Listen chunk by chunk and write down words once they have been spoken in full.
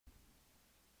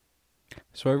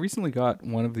So I recently got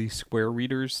one of these square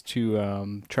readers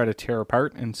to try to tear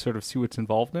apart and sort of see what's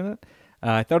involved in it.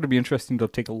 I thought it'd be interesting to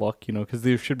take a look, because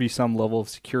there should be some level of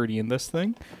security in this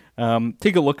thing.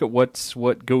 Take a look at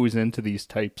what goes into these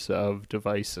types of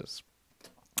devices.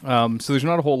 So there's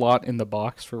not a whole lot in the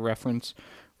box for reference,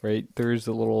 right? There's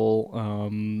a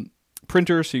little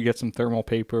printer, so you get some thermal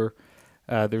paper.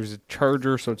 There's a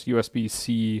charger, so it's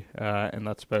USB-C, and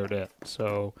that's about it.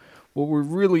 So what we're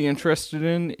really interested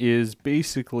in is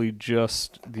basically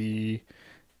just the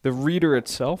reader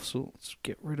itself. So let's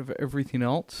get rid of everything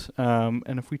else.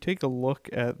 And if we take a look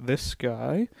at this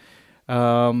guy,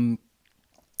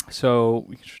 so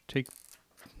we should take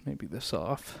maybe this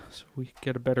off so we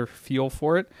get a better feel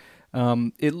for it.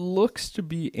 It looks to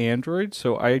be Android,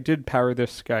 so I did power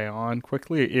this guy on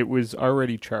quickly. It was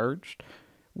already charged,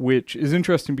 which is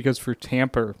interesting because for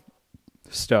Tamper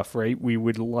stuff, right, we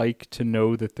would like to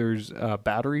know that there's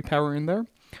battery power in there.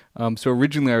 So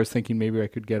originally I was thinking maybe I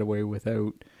could get away with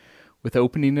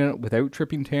opening it without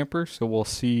tripping Tamper, so we'll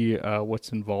see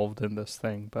what's involved in this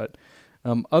thing. But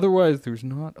otherwise, there's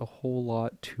not a whole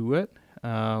lot to it.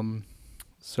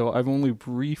 So I've only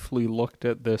briefly looked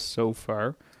at this so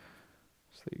far.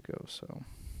 So there you go. So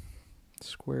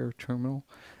square terminal.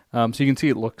 So you can see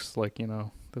it looks like,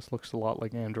 this looks a lot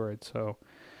like Android. So,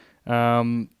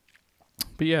 but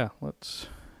yeah, let's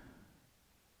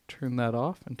turn that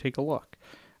off and take a look.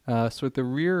 So at the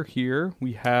rear here,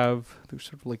 there's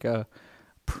sort of like a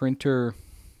printer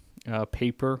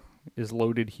paper is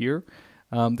loaded here.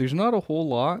 There's not a whole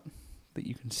lot that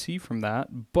you can see from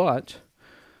that, but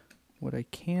what I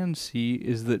can see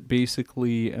is that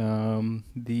basically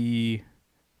there's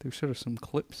sort of some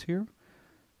clips here.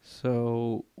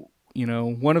 So,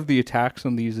 one of the attacks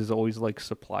on these is always like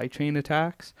supply chain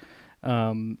attacks.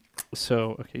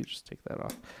 So, okay, just take that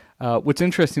off. What's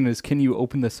interesting is, can you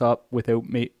open this up without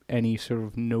any sort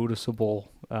of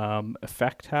noticeable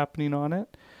effect happening on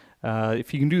it?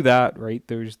 If you can do that, right,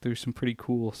 there's some pretty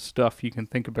cool stuff you can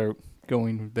think about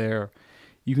going there.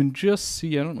 You can just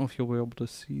see, I don't know if you'll be able to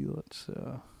see, let's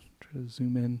try to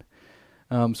zoom in.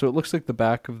 So it looks like the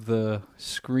back of the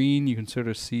screen. You can sort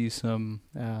of see some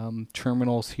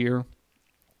terminals here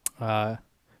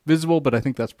visible, but I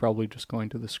think that's probably just going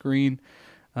to the screen.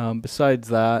 Besides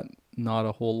that, not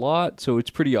a whole lot. So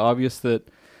it's pretty obvious that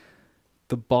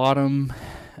the bottom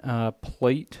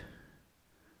plate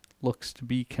looks to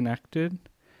be connected.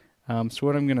 So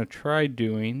what I'm going to try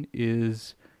doing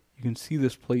is, you can see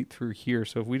this plate through here.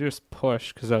 So if we just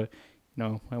push, because I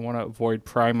want to avoid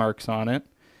pry marks on it,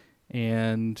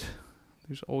 and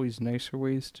there's always nicer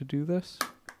ways to do this,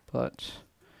 but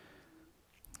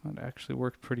that actually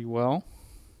worked pretty well.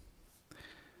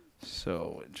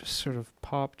 So it just sort of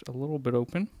popped a little bit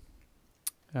open,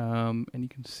 and you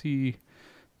can see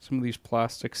some of these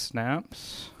plastic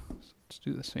snaps. So let's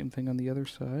do the same thing on the other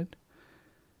side.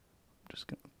 I'm just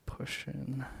going to push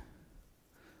in.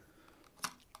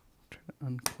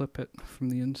 Unclip it from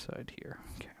the inside here.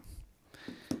 Okay,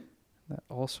 that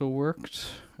also worked.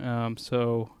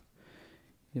 So,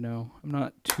 I'm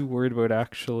not too worried about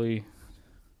actually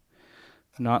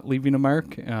not leaving a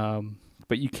mark.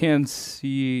 But you can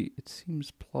see it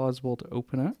seems plausible to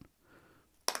open it.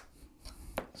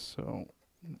 So,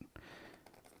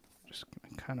 just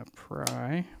gonna kind of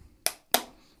pry.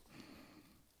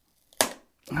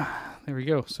 There we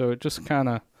go. So it just kind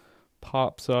of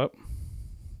pops up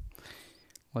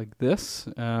like this,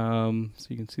 so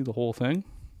you can see the whole thing.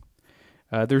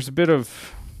 There's a bit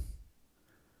of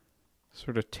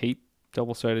sort of tape,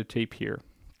 double-sided tape here.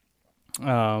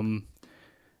 And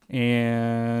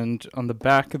on the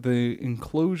back of the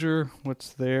enclosure,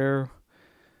 what's there?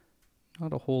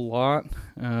 Not a whole lot,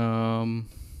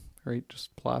 right?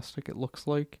 Just plastic, it looks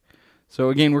like. So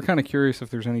again, we're kind of curious if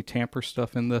there's any tamper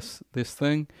stuff in this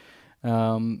thing.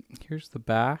 Here's the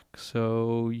back,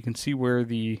 so you can see where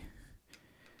the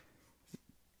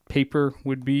paper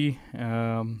would be.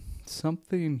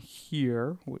 Something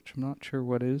here, which I'm not sure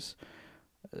what is.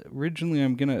 Originally,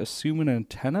 I'm gonna assume an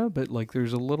antenna, but like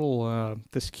there's a little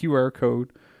this QR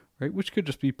code, right, which could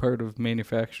just be part of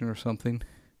manufacturing or something.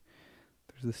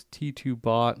 There's this T2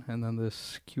 bot and then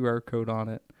this QR code on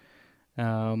it,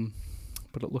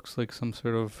 but it looks like some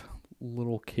sort of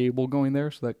little cable going there,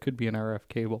 so that could be an RF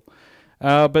cable.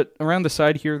 But around the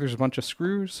side here, there's a bunch of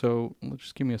screws, so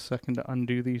just give me a second to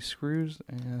undo these screws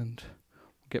and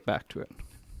we'll get back to it.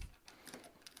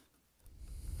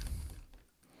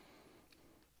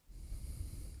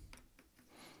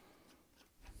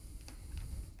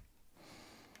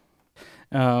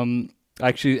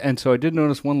 Actually, and so I did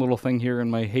notice one little thing here in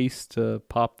my haste to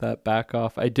pop that back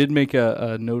off. I did make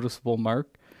a noticeable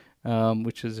mark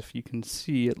which is, if you can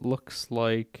see, it looks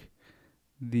like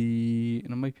and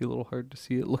it might be a little hard to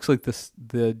see, it looks like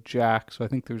the jack. So I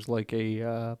think there's like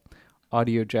a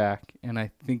audio jack, and I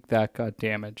think that got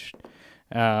damaged.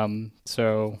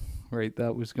 So right,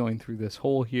 that was going through this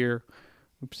hole here,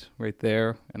 oops, right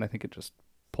there, and I think it just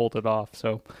pulled it off.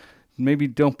 So maybe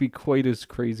don't be quite as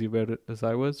crazy about it as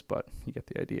I was, but you get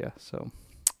the idea. So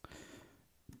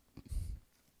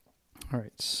all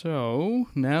right, so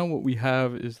now what we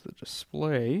have is the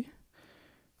display.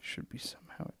 Should be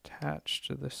somehow attached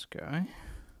to this guy.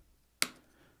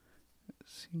 It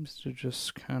seems to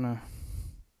just kind of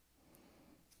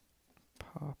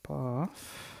pop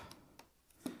off.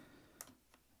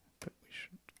 But we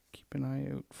should keep an eye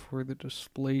out for the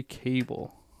display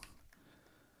cable,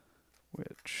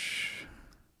 which,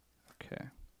 okay,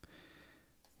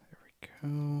 there we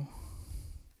go.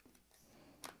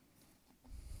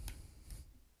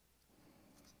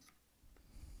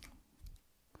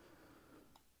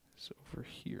 It's over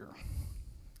here.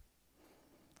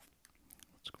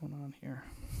 What's going on here?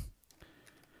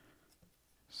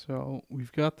 So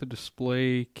we've got the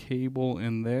display cable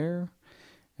in there,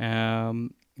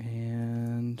 and I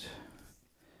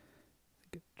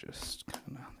think it just kind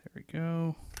of, there we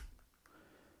go,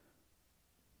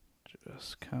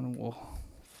 just kind of will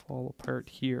fall apart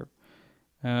here.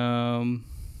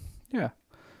 Yeah.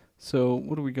 So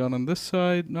what do we got on this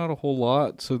side? Not a whole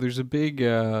lot. So there's a big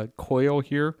coil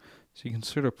here, so you can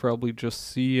sort of probably just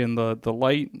see in the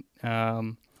light.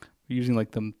 We're using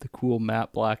like the cool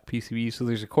matte black PCB. So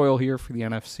there's a coil here for the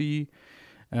NFC.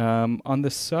 On the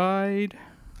side,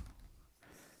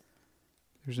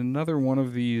 there's another one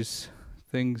of these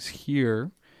things here,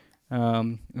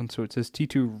 and so it says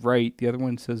T2 right. The other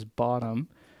one says bottom,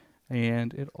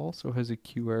 and it also has a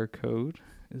QR code.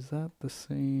 Is that the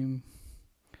same?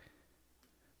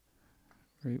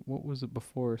 Right, what was it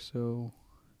before? So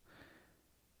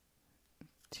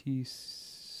okay,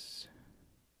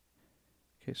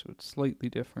 so it's slightly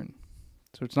different.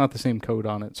 So it's not the same code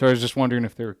on it. So I was just wondering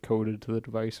if they're coded to the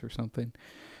device or something.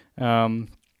 So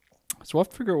we'll have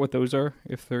to figure out what those are.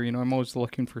 If they're, I'm always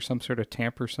looking for some sort of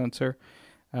tamper sensor.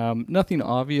 Nothing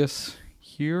obvious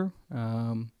here,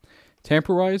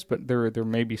 tamper-wise, but there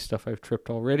may be stuff I've tripped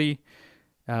already.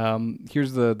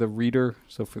 Here's the reader.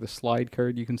 So for the slide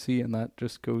card, you can see, and that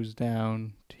just goes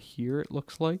down to here, it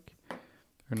looks like.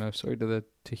 Or no, sorry,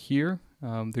 to here.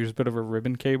 There's a bit of a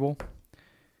ribbon cable.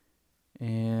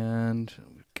 And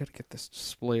we've got to get this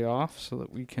display off so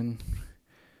that we can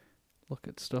look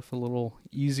at stuff a little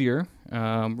easier.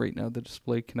 Right now the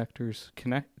display connectors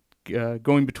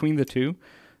going between the two.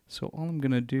 So all I'm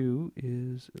going to do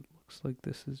is, it looks like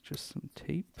this is just some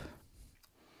tape.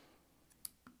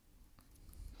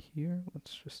 Here,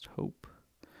 let's just hope.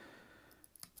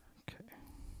 Okay,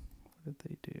 what did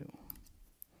they do?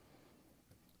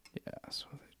 Yeah, so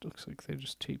it looks like they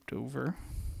just taped over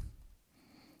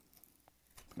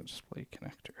the display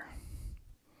connector.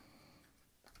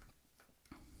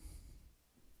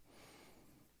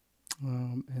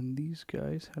 And these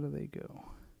guys, how do they go?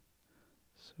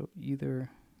 So either,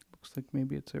 looks like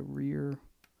maybe it's a rear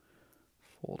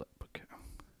fold up. Okay.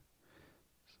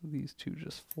 So these two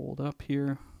just fold up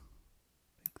here.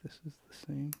 I think this is the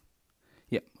same.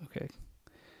 Yep, okay.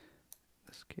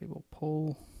 This cable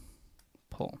pull.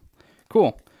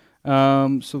 Cool.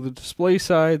 So the display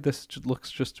side, this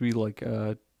looks just to be like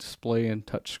a display and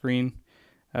touch screen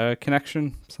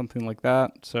connection, something like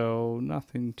that. So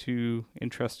nothing too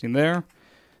interesting there.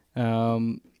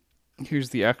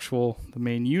 Here's the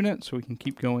main unit, so we can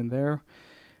keep going there.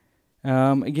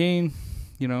 Again,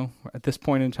 at this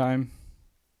point in time,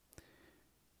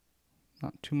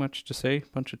 not too much to say. A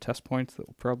bunch of test points that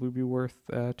will probably be worth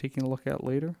taking a look at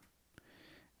later.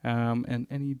 And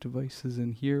any devices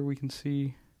in here we can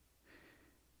see.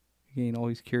 Again,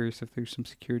 always curious if there's some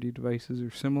security devices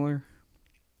or similar.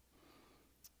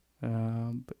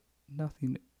 But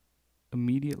nothing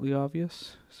immediately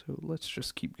obvious. So let's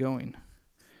just keep going.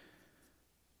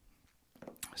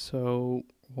 So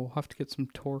we'll have to get some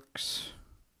Torx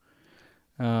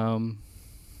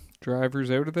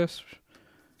drivers out of this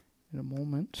in a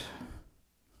moment.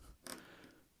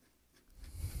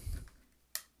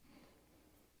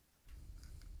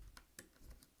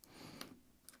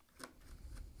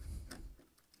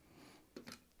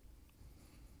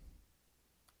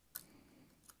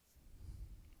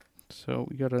 So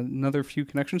we got another few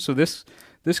connections. So this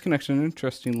connection,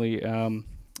 interestingly,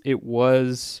 it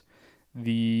was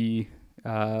the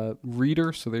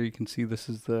reader. So there you can see this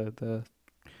is the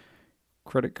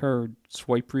credit card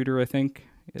swipe reader, I think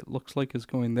it looks like, is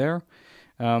going there.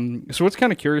 So what's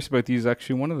kind of curious about these,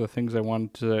 actually, one of the things I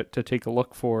wanted to take a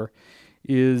look for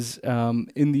is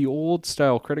in the old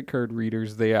style credit card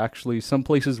readers, they actually, some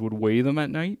places would weigh them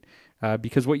at night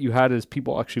because what you had is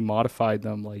people actually modified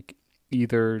them, like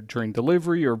either during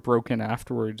delivery or broken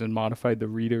afterwards, and modified the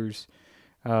readers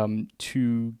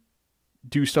to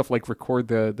do stuff like record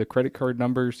the credit card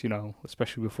numbers,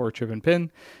 especially before chip and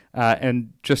pin,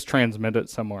 and just transmit it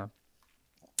somewhere.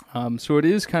 So it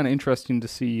is kind of interesting to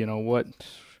see,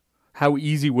 how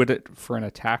easy would it for an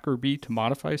attacker be to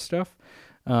modify stuff,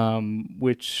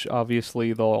 which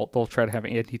obviously they'll try to have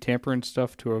anti-tamper and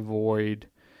stuff to avoid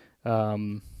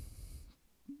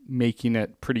making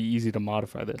it pretty easy to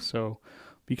modify this. So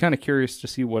be kind of curious to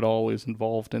see what all is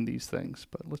involved in these things,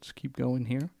 but let's keep going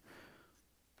here.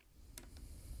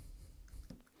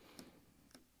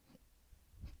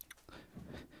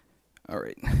 All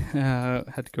right,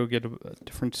 had to go get a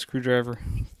different screwdriver,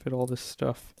 fit all this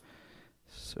stuff.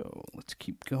 So let's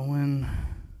keep going.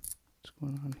 What's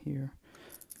going on here?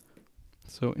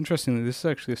 So interestingly, this is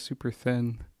actually a super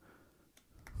thin.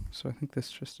 So I think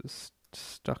this just is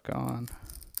stuck on.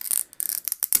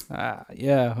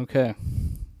 Yeah, okay.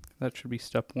 That should be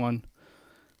step one.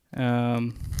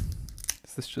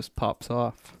 This just pops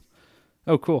off.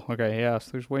 Oh, cool. Okay, yeah,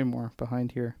 so there's way more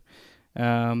behind here.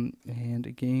 And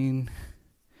again,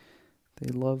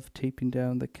 they love taping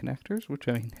down the connectors, which,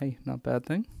 I mean, hey, not a bad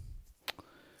thing.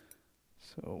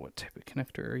 So what type of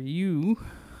connector are you?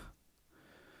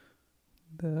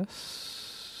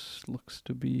 This looks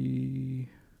to be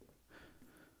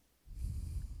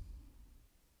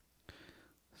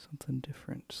something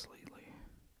different slightly.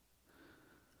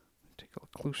 Take a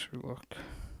closer look.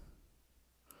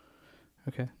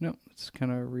 Okay, no, it's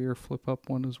kind of a rear flip up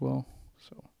one as well.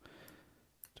 So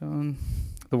done.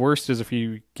 The worst is if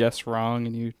you guess wrong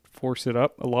and you force it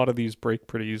up. A lot of these break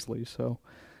pretty easily, so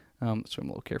I'm a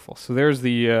little careful. So there's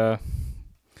the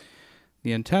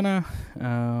antenna.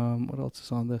 What else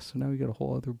is on this? So now we got a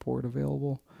whole other board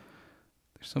available.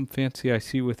 There's some fancy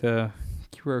IC with a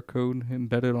QR code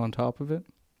embedded on top of it.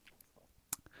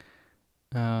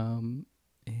 And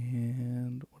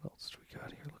what else do we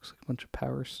got here? Looks like a bunch of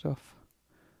power stuff.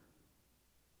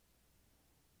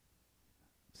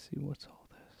 Let's see what's all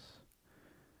this.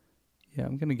 Yeah,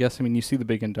 I'm gonna guess. I mean, you see the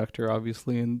big inductor,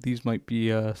 obviously, and these might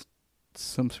be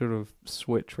some sort of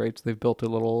switch, right? So they've built a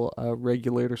little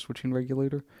regulator, switching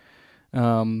regulator.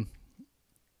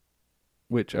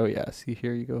 Which, oh yeah, see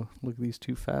here you go. Look at these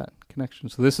two fat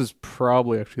connections. So this is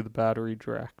probably actually the battery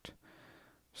direct.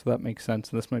 So that makes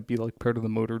sense. And this might be like part of the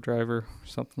motor driver or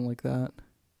something like that.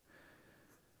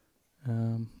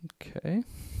 Okay.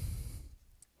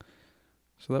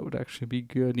 So that would actually be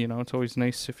good. It's always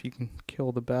nice if you can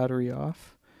kill the battery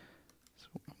off. So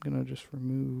I'm going to just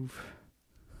remove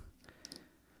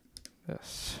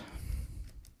this.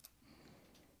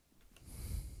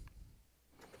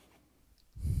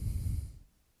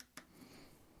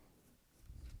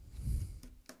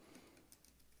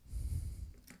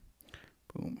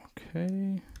 Boom,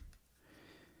 okay.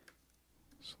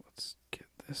 So let's get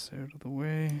this out of the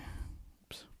way.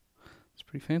 Oops. It's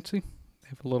pretty fancy. They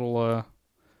have a little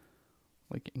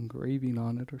like engraving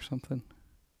on it or something.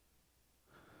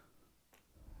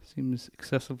 Seems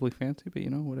excessively fancy, but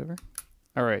whatever.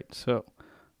 Alright, so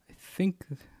I think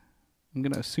I'm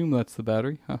going to assume that's the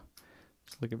battery.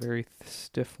 It's like a very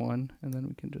stiff one, and then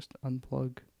we can just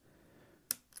unplug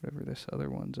whatever this other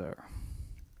ones are.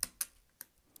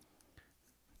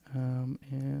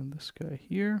 And this guy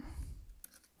here.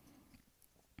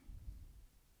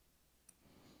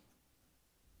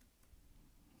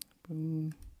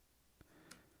 Boom.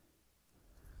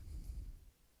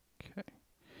 Okay.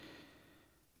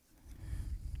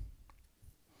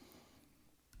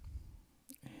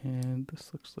 And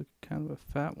this looks like kind of a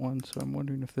fat one, so I'm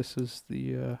wondering if this is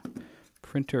the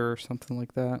printer or something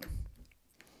like that.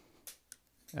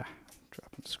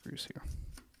 Dropping screws here.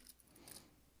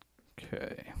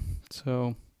 Okay,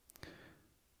 so,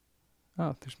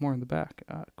 there's more in the back.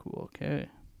 Cool, okay.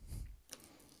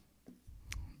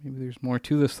 Maybe there's more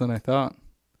to this than I thought.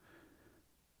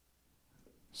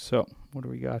 So, what do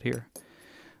we got here?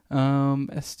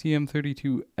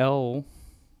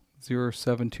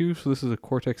 STM32L072, so this is a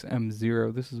Cortex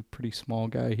M0. This is a pretty small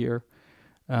guy here.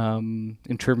 In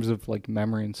terms of like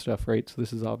memory and stuff, right? So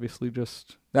this is obviously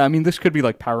just, I mean, this could be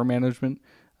like power management.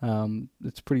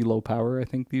 It's pretty low power, I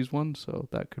think, these ones, so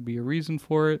that could be a reason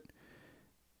for it.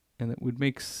 And it would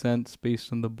make sense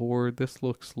based on the board. This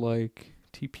looks like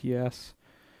TPS.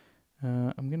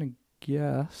 I'm going to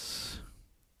guess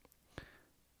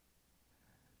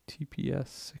TPS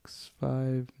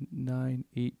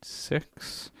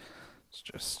 65986. Let's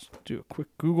just do a quick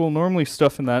Google. Normally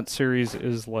stuff in that series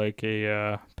is like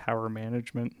a power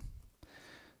management.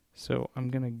 So I'm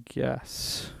going to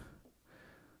guess.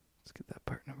 Let's get that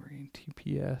part number in.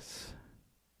 TPS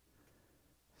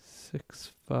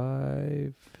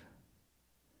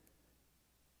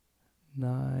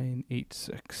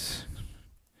 65986.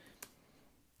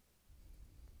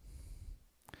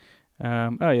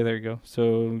 Oh yeah, there you go.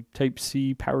 So type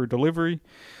C power delivery.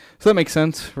 So that makes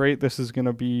sense, right? This is going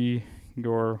to be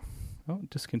your, oh,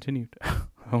 discontinued.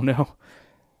 Oh no.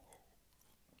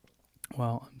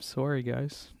 Well, I'm sorry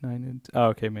guys. Oh,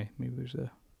 okay, maybe there's a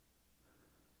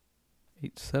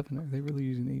 8.7. Are they really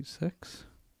using 8.6?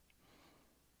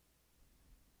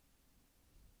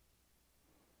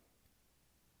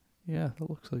 Yeah, that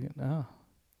looks like it now.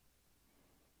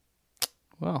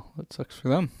 Well, that sucks for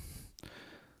them.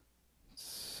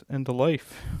 It's end of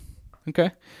life.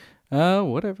 Okay.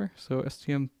 Whatever. So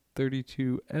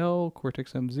STM32L,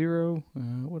 Cortex M0.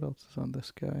 What else is on this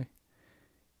guy?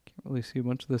 Can't really see a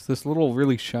bunch of this. This little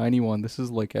really shiny one. This is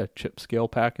like a chip scale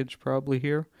package probably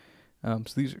here. So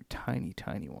these are tiny,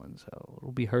 tiny ones. So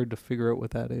it'll be hard to figure out what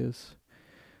that is.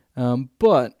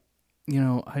 But, you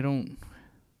know, I don't...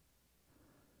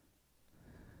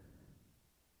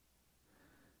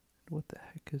 What the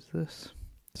heck is this?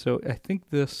 So I think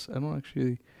this, I don't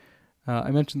actually...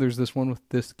 I mentioned there's this one with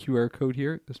this QR code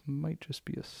here. This might just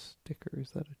be a sticker.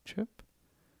 Is that a chip?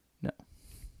 No.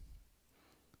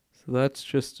 So that's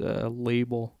just a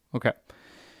label. Okay.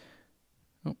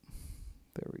 Oh,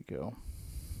 there we go.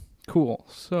 Cool.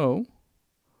 So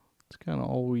that's kind of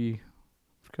all we've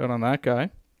got on that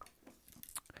guy.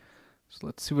 So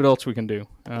let's see what else we can do.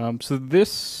 So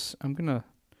this, I'm going to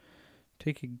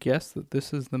take a guess that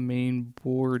this is the main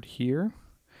board here.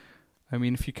 I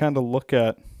mean, if you kind of look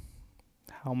at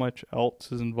how much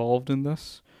else is involved in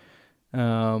this,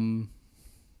 right,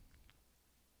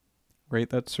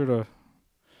 that sort of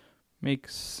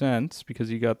makes sense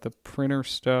because you got the printer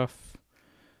stuff.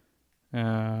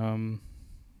 So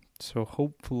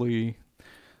hopefully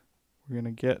we're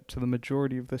going to get to the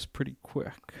majority of this pretty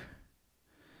quick.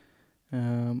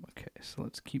 Okay, so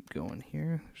let's keep going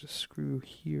here. There's a screw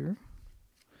here.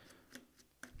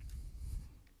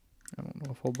 I don't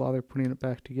know if I'll bother putting it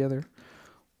back together.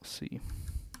 We'll see.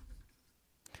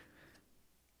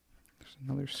 There's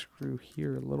another screw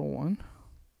here, a little one.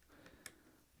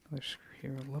 Another screw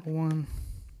here, a little one.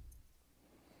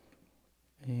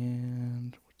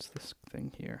 And what's this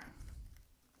thing here?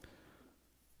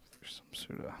 There's some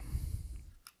sort of...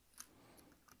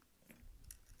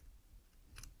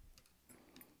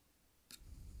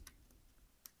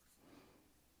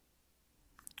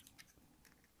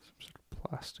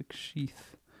 plastic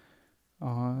sheath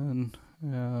on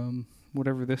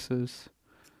whatever this is.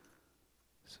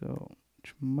 So,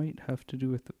 which might have to do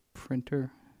with the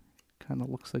printer. Kind of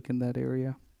looks like in that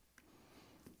area.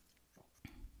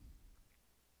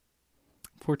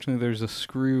 Fortunately, there's a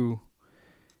screw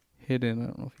hidden. I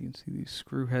don't know if you can see these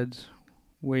screw heads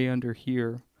way under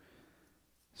here.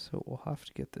 So we'll have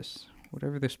to get this,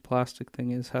 whatever this plastic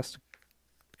thing is, has to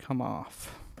come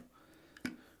off.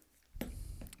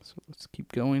 So let's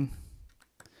keep going.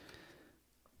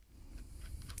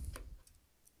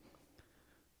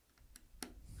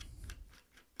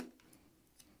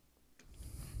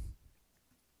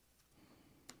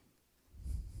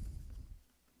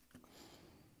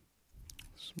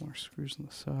 Some more screws on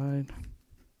the side.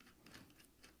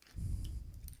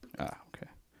 Ah, okay.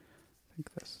 I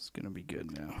think this is going to be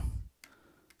good now.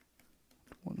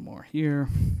 One more here.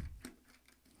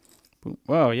 Boom.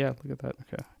 Wow, yeah, look at that.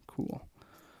 Okay, cool.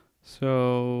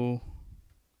 So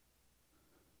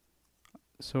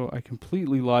I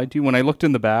completely lied to you. When I looked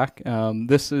in the back,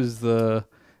 this is the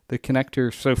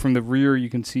connector. So from the rear, you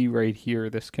can see right here,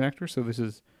 this connector. So this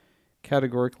is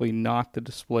categorically not the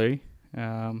display,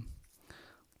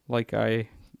 like I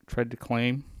tried to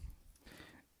claim.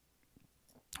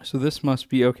 So this must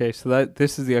be, okay, so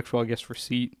this is the actual, I guess,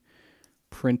 receipt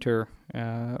printer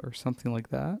or something like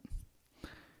that.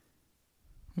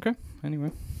 Okay,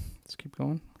 anyway, let's keep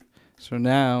going. So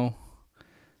now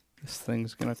this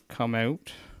thing's going to come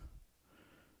out.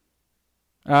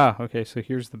 Ah, okay, so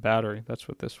here's the battery. That's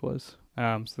what this was.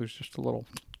 So there's just a little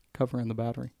cover in the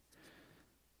battery.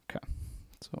 Okay,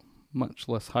 so much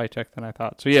less high tech than I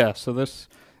thought. So yeah, so this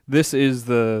is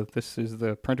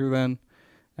the printer then,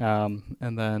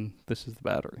 and then this is the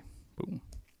battery. Boom.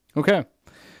 Okay.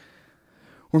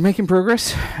 We're making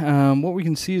progress. What we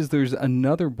can see is there's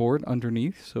another board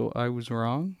underneath, so I was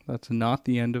wrong. That's not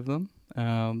the end of them.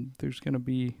 There's a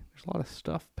lot of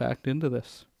stuff packed into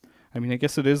this. I mean, I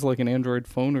guess it is like an Android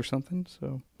phone or something,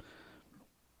 so.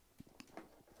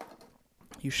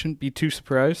 you shouldn't be too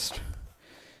surprised.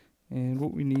 And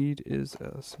what we need is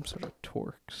some sort of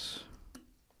Torx.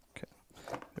 Okay,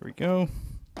 there we go.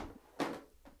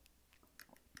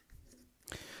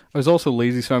 I was also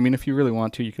lazy, so I mean, if you really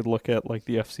want to, you could look at like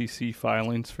the FCC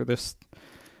filings for this,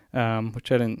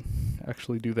 which I didn't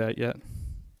actually do that yet.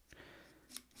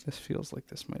 This feels like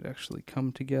this might actually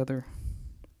come together.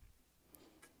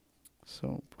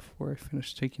 So before I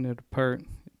finish taking it apart,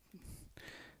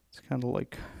 it's kind of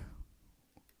like,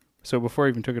 so before I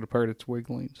even took it apart, it's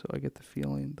wiggling, so I get the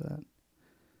feeling that,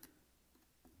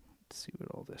 let's see what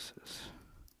all this is.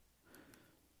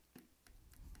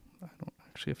 I don't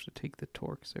actually have to take the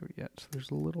Torx out yet. So there's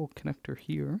a little connector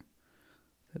here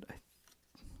that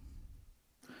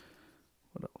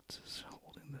what else is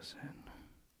holding this in?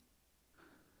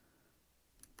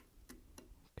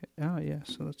 Okay, ah yeah,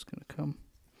 so that's gonna come.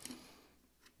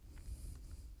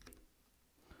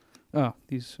 Oh,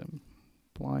 these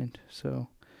blind, so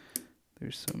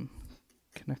there's some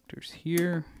connectors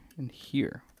here and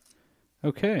here.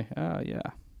 Okay,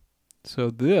 yeah. So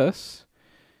this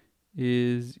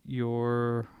is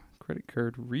your credit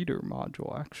card reader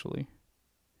module, actually,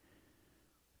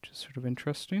 which is sort of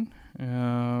interesting.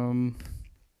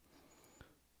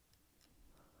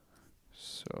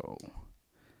 So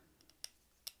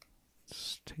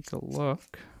let's take a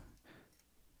look.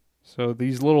 So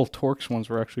these little Torx ones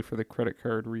were actually for the credit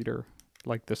card reader.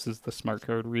 Like this is the smart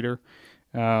card reader.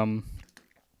 Right,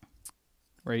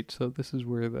 so this is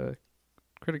where the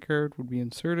credit card would be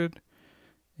inserted.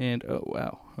 And oh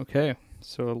wow, okay,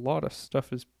 so a lot of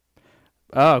stuff is,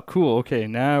 oh cool, okay,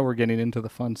 now we're getting into the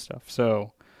fun stuff.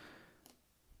 So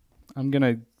I'm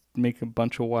gonna make a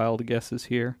bunch of wild guesses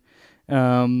here.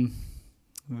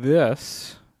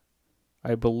 This,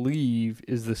 I believe,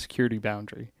 is the security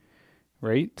boundary,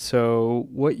 right? So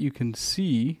what you can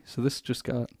see, so this just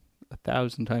got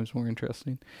 1,000 times more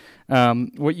interesting.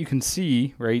 What you can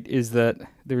see, right, is that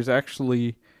there's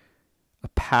actually a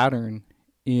pattern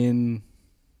in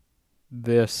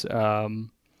this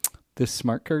this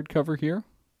smart card cover here,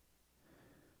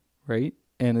 right?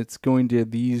 And it's going to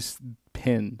these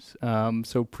pins.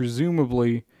 So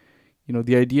presumably, you know,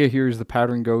 the idea here is the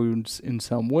pattern goes in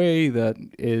some way that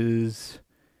is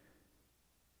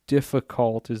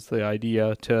difficult, is the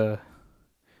idea to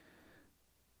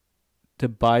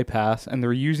bypass, and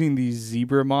they're using these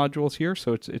zebra modules here,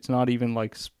 so it's not even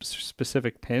like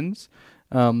specific pins.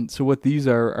 So what these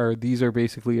are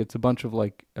basically, it's a bunch of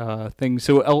like things.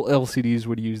 So LCDs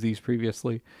would use these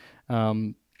previously.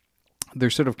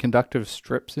 There's sort of conductive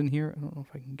strips in here. I don't know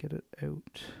if I can get it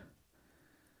out.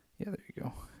 Yeah, there you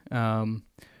go.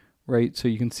 Right, so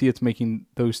you can see it's making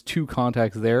those two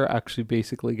contacts there actually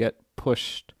basically get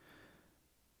pushed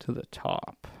to the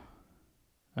top.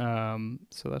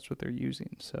 So that's what they're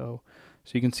using. So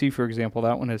you can see, for example,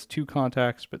 that one has two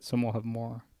contacts, but some will have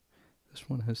more. This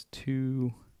one has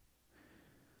two.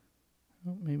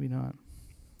 Oh, maybe not.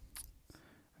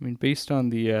 I mean, based on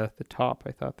the top,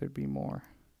 I thought there'd be more.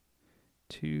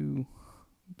 Two.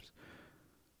 Oops.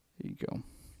 There you go.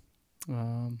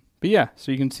 But yeah,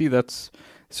 so you can see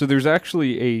so there's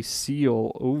actually a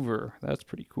seal over. That's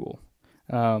pretty cool.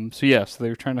 So yeah, so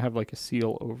they're trying to have like a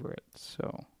seal over it.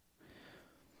 So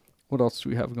what else do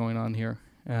we have going on here?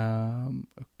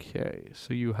 Okay,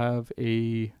 so you have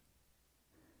a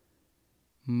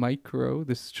micro.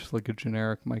 This is just like a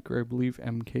generic micro, I believe,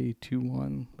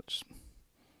 MK21. Let's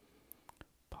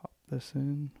pop this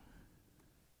in.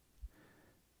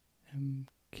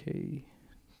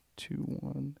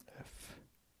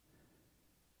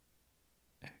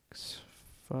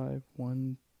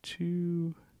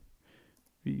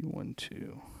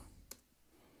 MK21FX512V12.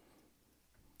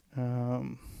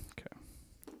 Okay.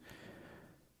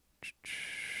 So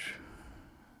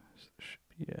there should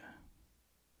be a,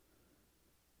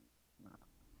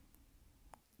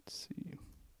 let's see.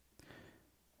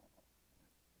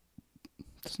 It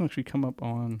doesn't actually come up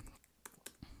on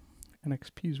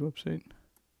NXP's website,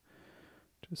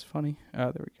 which is funny.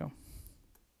 Ah, there we go.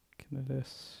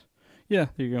 Kinetis. Yeah,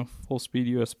 there you go. Full speed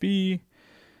USB.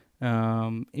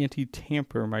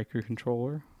 Anti-tamper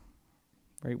microcontroller.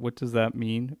 Right, what does that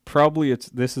mean? Probably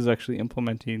this is actually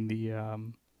implementing the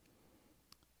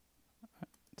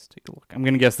let's take a look. I'm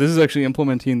gonna guess this is actually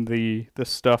implementing the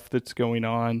stuff that's going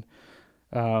on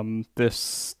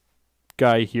this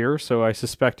guy here. So I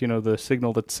suspect, you know, the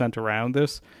signal that's sent around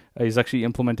this is actually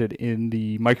implemented in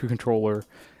the microcontroller,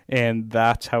 and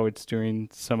that's how it's doing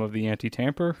some of the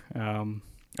anti-tamper.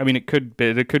 I mean, it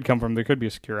could come from, there could be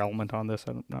a secure element on this.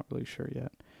 I'm not really sure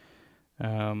yet.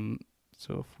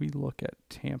 So if we look at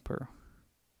tamper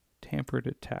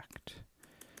detect,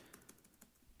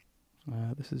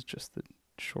 this is just the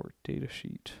short data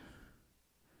sheet.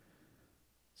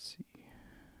 Let's see.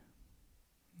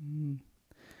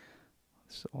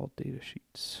 This is all data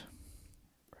sheets.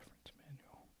 Reference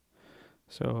manual.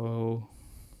 So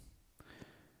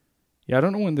yeah, I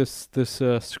don't know when this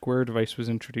square device was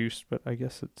introduced, but I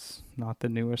guess it's not the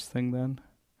newest thing then.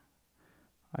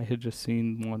 I had just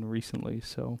seen one recently,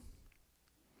 so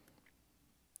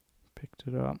picked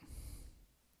it up.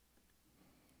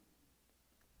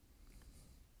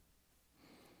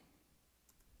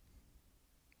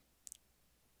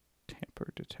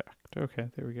 Tamper detect. Okay,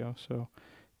 there we go. So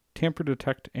tamper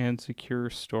detect and secure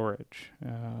storage.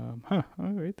 All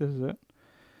right, this is it.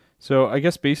 So I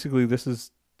guess basically this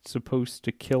is supposed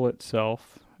to kill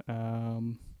itself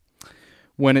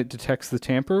when it detects the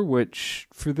tamper, which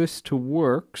for this to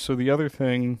work, so the other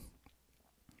thing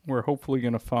we're hopefully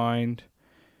going to find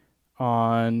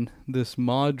on this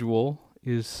module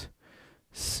is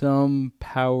some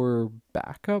power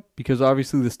backup, because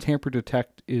obviously this tamper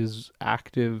detect is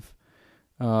active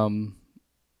only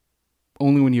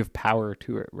when you have power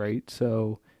to it, right?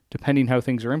 So depending how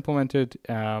things are implemented,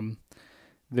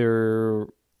 there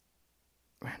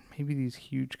maybe these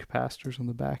huge capacitors on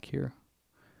the back here.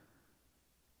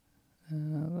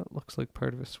 That looks like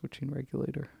part of a switching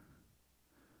regulator,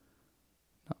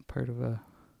 not part of a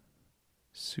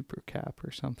super cap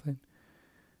or something.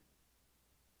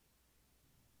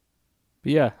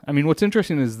 But yeah, I mean, what's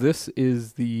interesting is this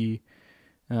is the,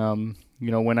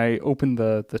 when I open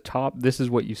the top, this is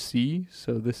what you see.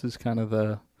 So this is kind of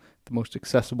the most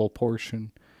accessible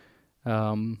portion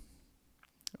of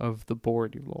the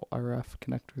board. Your little RF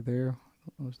connector there.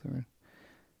 Was there an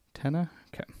antenna?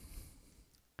 Okay.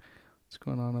 What's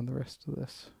going on the rest of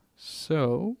this?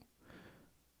 So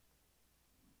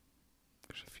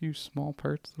there's a few small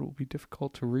parts that will be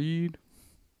difficult to read.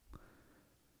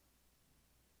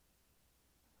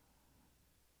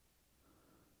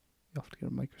 You'll have to get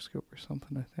a microscope or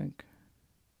something, I think.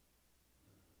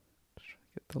 Just trying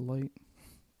to get the light.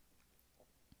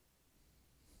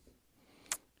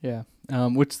 Yeah,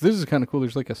 which this is kind of cool.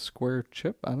 There's like a square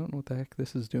chip. I don't know what the heck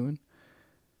this is doing.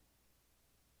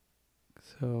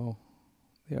 So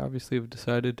they obviously have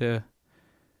decided to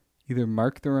either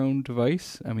mark their own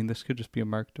device. I mean, this could just be a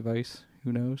marked device.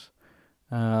 Who knows?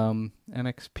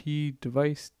 NXP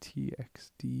device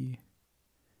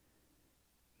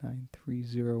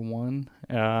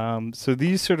TXD9301. So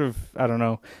these sort of, I don't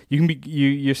know.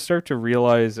 You start to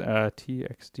realize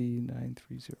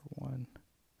TXD9301.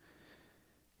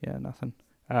 Yeah, nothing.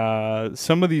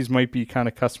 Some of these might be kind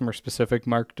of customer specific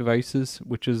marked devices,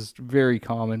 which is very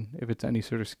common if it's any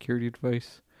sort of security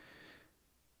device.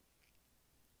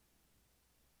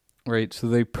 Right, so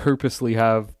they purposely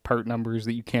have part numbers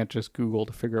that you can't just Google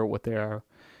to figure out what they are.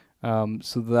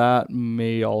 So that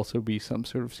may also be some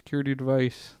sort of security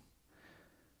device.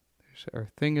 There's our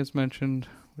thing as mentioned.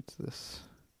 What's this?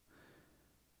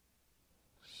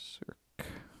 Cirque.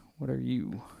 What are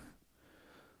you?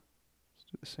 Let's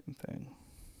do the same thing.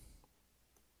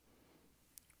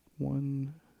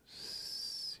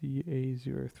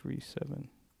 1CA037.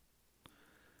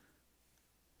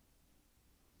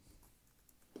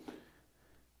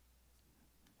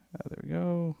 There we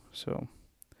go. So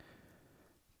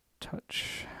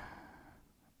touch.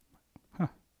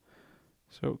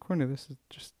 So according to this, is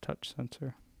just touch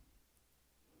sensor.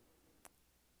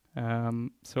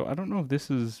 So I don't know if this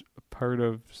is a part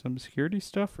of some security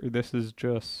stuff or this is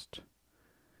just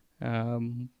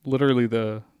literally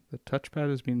the touchpad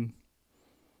has been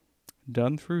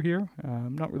done through here.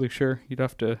 I'm not really sure. You'd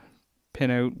have to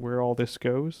pin out where all this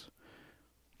goes.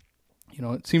 You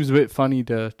know, it seems a bit funny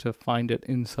to find it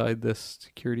inside this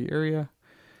security area.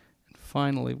 And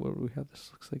finally, what do we have? This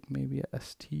looks like maybe a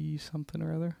ST something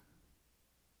or other.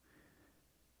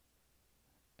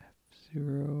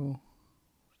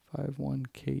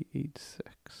 F051K86.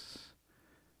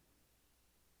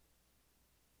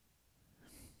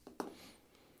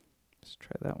 Let's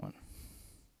try that one.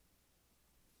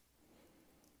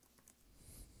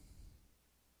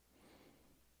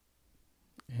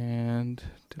 And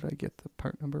did I get the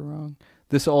part number wrong?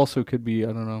 This also could be,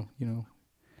 I don't know, you know,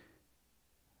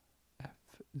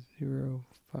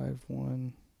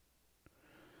 F05151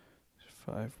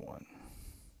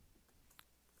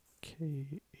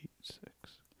 K86.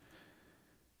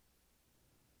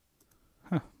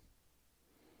 Huh.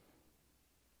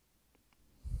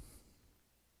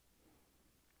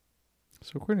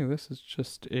 So according to this, it's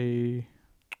just a,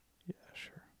 yeah,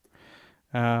 sure.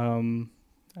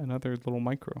 Another little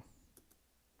micro.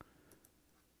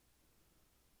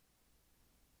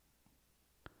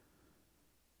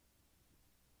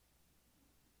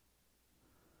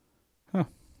 Huh.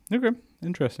 Okay,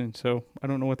 interesting. So I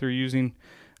don't know what they're using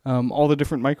all the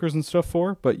different micros and stuff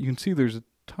for, but you can see there's a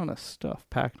ton of stuff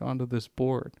packed onto this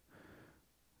board.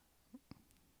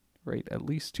 Right, at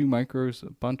least 2 micros,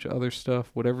 a bunch of other stuff,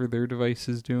 whatever their device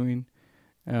is doing.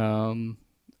 At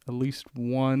least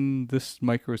one, this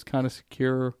micro is kind of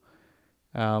secure.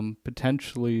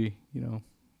 Potentially, you know,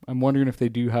 I'm wondering if they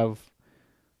do have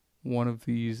one of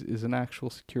these is an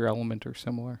actual secure element or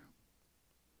similar,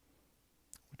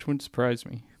 which wouldn't surprise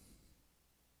me.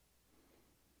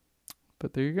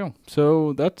 But there you go.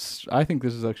 So I think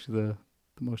this is actually the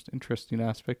most interesting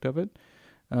aspect of it.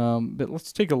 But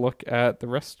let's take a look at the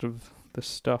rest of the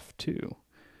stuff too,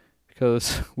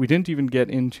 because we didn't even get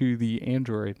into the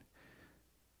Android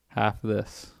half of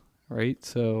this, right?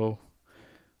 So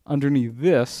underneath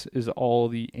this is all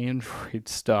the Android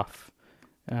stuff.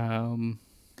 So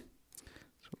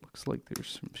it looks like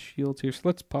there's some shields here. So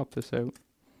let's pop this out.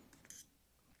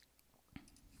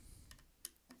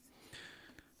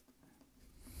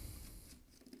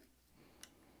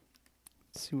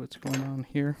 Let's see what's going on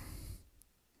here.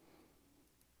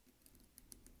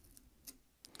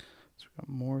 Got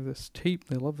more of this tape.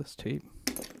 They love this tape.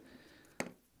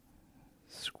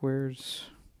 Square's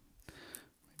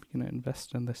maybe gonna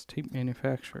invest in this tape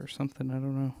manufacturer or something. I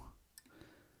don't know.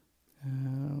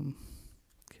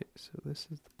 Okay, so this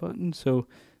is the button. So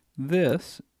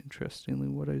this, interestingly,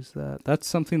 what is that? That's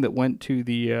something that went to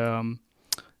the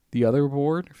other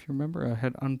board. If you remember, I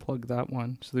had unplugged that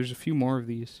one. So there's a few more of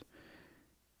these.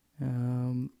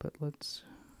 But let's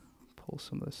pull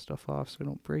some of this stuff off so I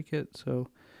don't break it. So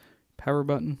power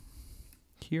button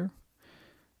here.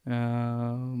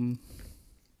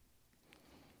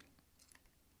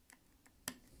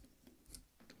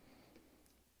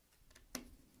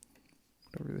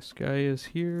 Whatever this guy is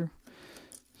here.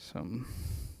 Some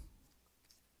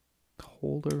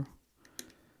holder.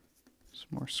 Some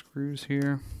more screws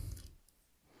here.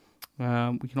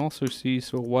 We can also see,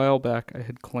 so a while back I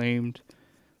had claimed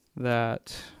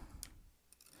that,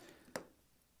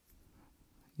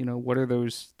 you know, what are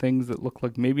those things that look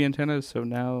like maybe antennas? So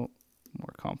now I'm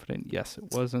more confident, yes,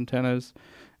 it was antennas,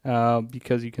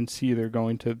 because you can see they're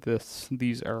going to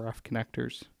these RF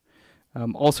connectors.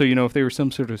 Also, you know, if they were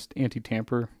some sort of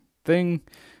anti-tamper thing,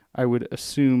 I would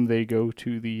assume they go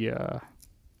to the, there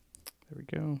we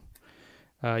go.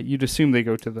 You'd assume they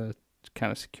go to the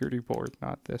kind of security board,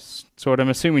 not this. So what I'm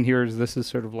assuming here is this is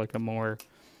sort of like a more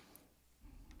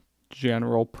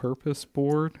general purpose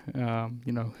board.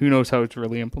 You know, who knows how it's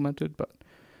really implemented, but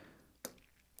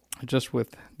just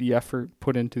with the effort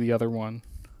put into the other one,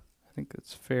 I think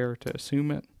it's fair to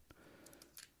assume it.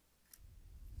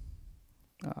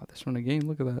 This one again,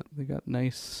 look at that. They got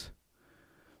nice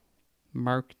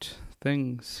marked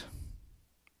things,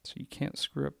 so you can't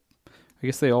screw up. I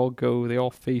guess they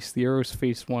all face, the arrows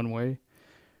face one way,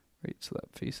 right? So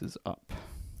that faces up.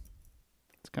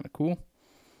 It's kind of cool.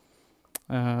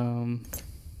 Let's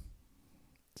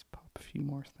pop a few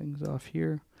more things off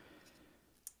here.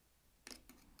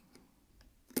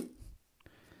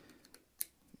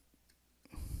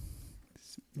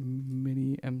 This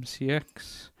mini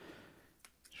MCX.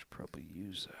 Should probably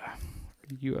use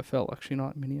UFL, actually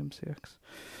not mini MCX.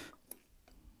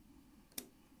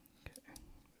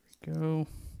 Go.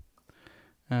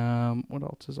 What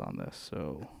else is on this?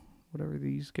 So whatever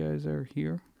these guys are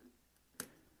here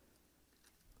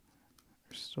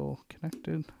are still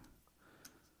connected.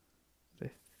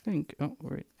 I think, oh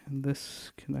right, and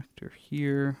this connector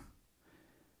here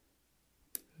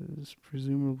is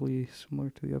presumably similar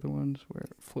to the other ones where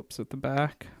it flips at the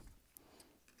back.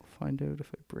 We'll find out if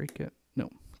I break it. No,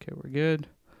 okay, we're good.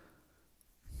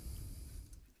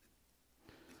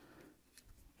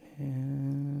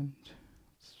 And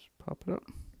let's pop it up.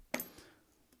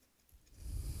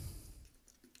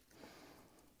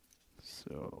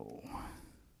 So,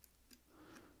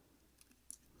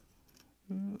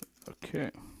 okay,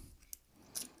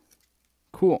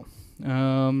 cool.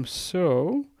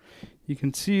 So you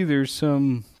can see there's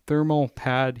some thermal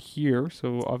pad here.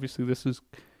 So obviously this is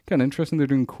kind of interesting. They're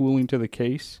doing cooling to the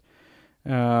case.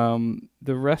 The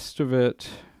rest of it.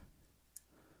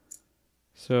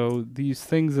 So these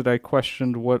things that I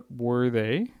questioned, what were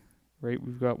they? Right,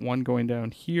 we've got one going down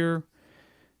here.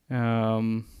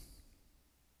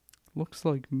 Looks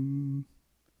like maybe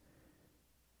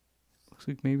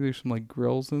there's some like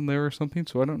grills in there or something.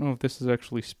 So I don't know if this is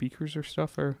actually speakers or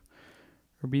stuff are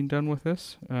being done with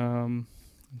this.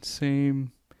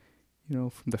 Same, you know,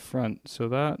 from the front. So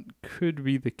that could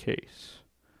be the case.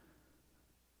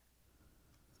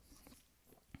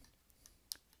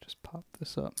 Just pop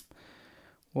this up.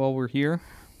 While we're here,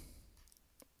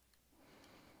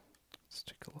 let's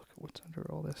take a look at what's under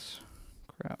through all this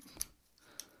crap.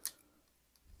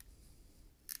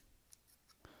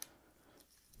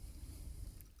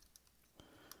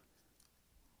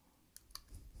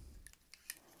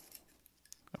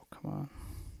 Oh, come on.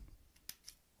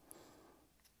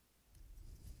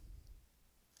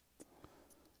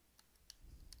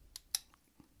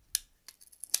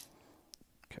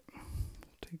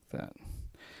 Take that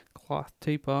cloth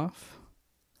tape off.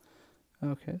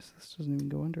 Okay, so this doesn't even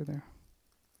go under there.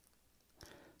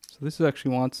 So this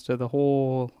actually wants to the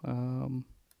whole, okay,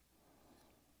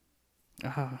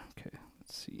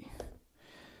 let's see.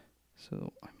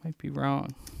 So I might be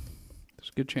wrong. There's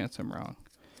a good chance I'm wrong,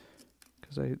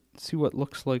 because I see what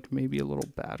looks like maybe a little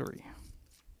battery.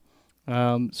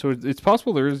 So it's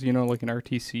possible there is, you know, like an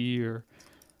RTC or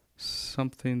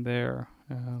something there.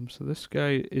 So this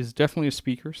guy is definitely a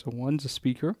speaker. So one's a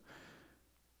speaker.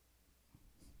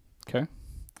 Okay.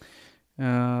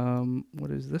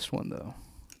 What is this one though?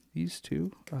 These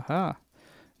two. Aha.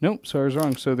 Nope. So I was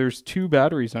wrong. So there's two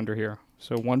batteries under here.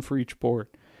 So one for each board.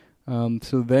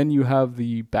 So then you have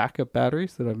the backup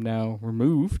batteries that I've now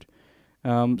removed.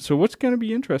 So what's going to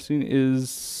be interesting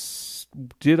is,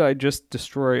 did I just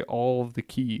destroy all of the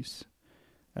keys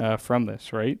from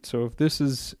this, right? So if this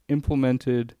is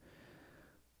implemented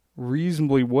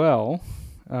reasonably well,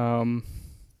 I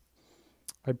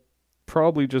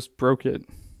probably just broke it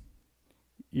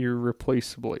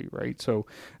irreplaceably, right? So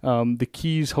the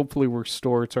keys hopefully were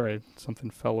stored. Sorry, something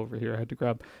fell over here. I had to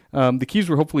grab. The keys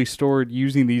were hopefully stored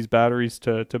using these batteries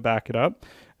to back it up.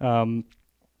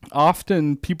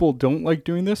 Often people don't like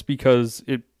doing this because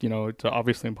it's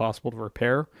obviously impossible to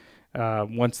repair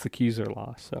once the keys are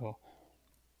lost. So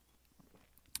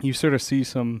you sort of see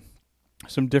some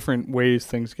different ways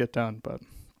things get done, but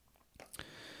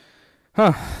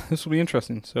this will be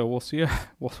interesting. So we'll see.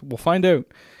 We'll find out,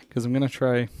 because I'm gonna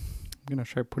try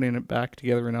putting it back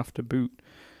together enough to boot.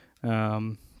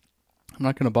 I'm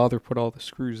not gonna bother put all the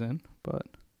screws in, but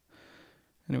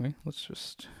anyway, let's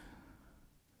just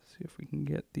see if we can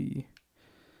get the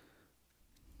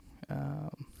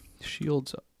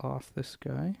shields off this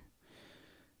guy.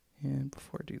 And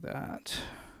before I do that,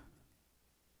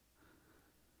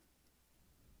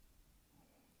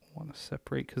 I want to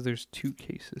separate, because there's two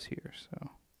cases here.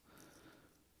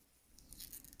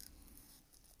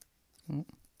 So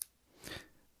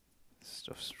this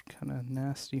stuff's kind of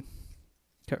nasty.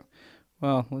 Okay,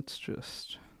 well, let's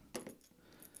just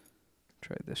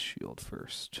try this shield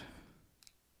first.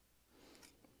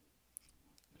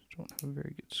 Don't have a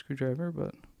very good screwdriver,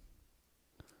 but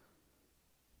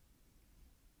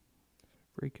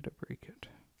break it, I break it.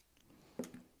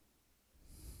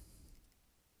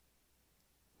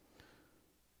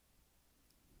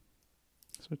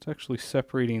 So it's actually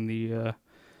separating the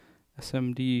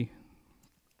SMD.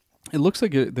 It looks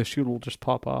like the shield will just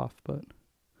pop off, but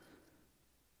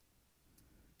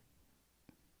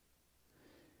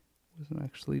wasn't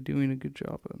actually doing a good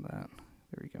job of that.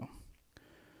 There we go.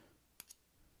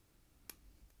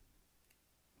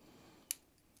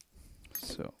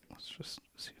 So let's just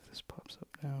see if this pops up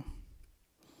now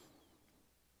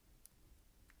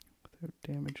without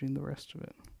damaging the rest of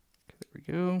it. Okay, there we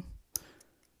go.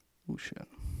 Oh shit.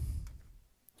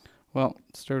 Well,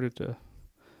 it started to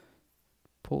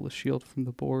pull the shield from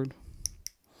the board.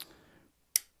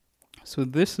 So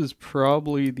this is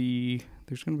probably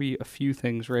there's going to be a few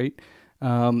things, right?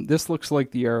 This looks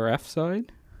like the RF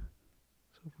side.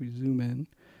 So if we zoom in,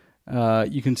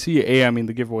 you can see,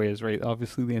 the giveaway is right.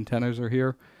 Obviously the antennas are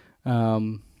here.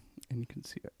 And you can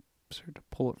see I started to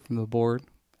pull it from the board.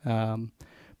 But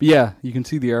yeah, you can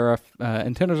see the RF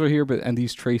antennas are here, and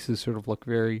these traces sort of look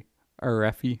very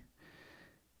RF-y.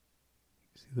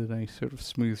 See the nice sort of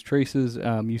smooth traces.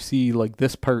 You see like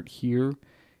this part here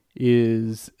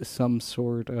is some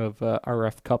sort of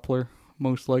RF coupler,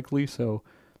 most likely. So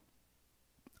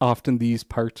often these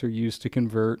parts are used to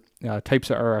convert types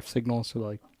of RF signals, so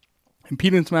like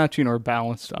impedance matching or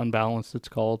balanced, unbalanced it's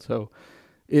called. So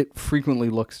it frequently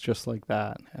looks just like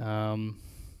that.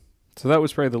 So that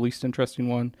was probably the least interesting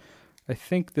one. I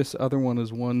think this other one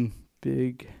is one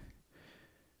big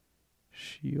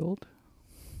shield.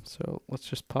 So let's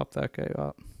just pop that guy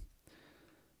up.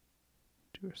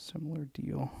 Do a similar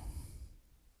deal.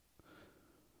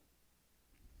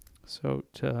 So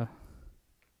to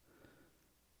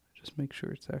just make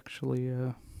sure it's actually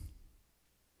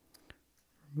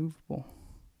removable.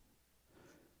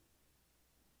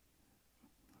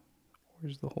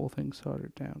 Where's the whole thing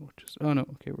soldered down? Which is, oh no,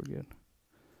 okay, we're good.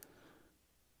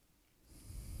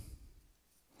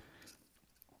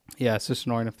 Yeah, it's just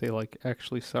annoying if they like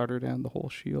actually solder down the whole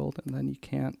shield and then you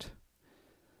can't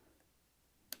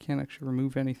can't actually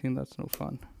remove anything, that's no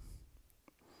fun.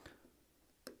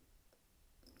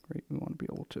 Great, we want to be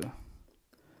able to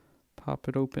pop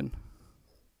it open.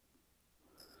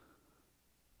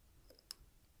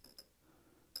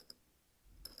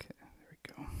 Okay, there we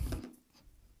go.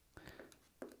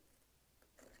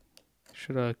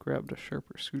 Should have grabbed a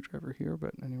sharper screwdriver here,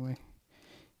 but anyway,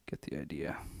 get the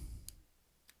idea.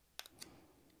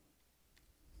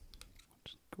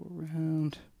 Just go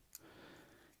around.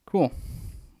 Cool.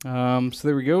 So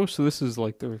there we go. So this is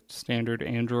like the standard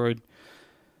Android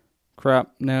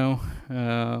crap now.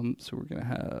 So we're gonna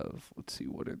have, let's see,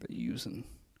 what are they using?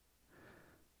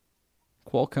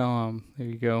 Qualcomm. There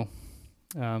you go.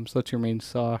 So that's your main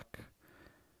sock.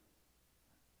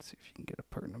 Let's see if you can get a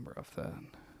part number off that.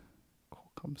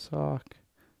 Qualcomm sock.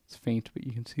 It's faint, but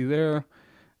you can see there.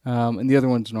 And the other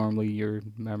one's normally your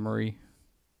memory.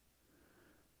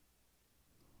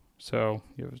 So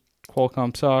you have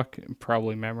Qualcomm sock and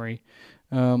probably memory.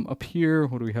 Up here,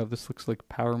 what do we have? This looks like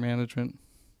power management.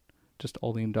 Just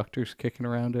all the inductors kicking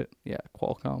around it. Yeah,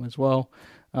 Qualcomm as well.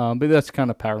 But that's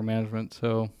kind of power management.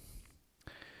 So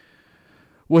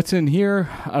what's in here?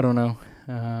 I don't know.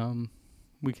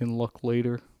 We can look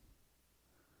later.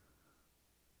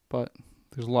 But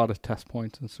there's a lot of test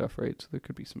points and stuff, right? So there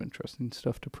could be some interesting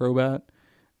stuff to probe at.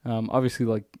 Obviously,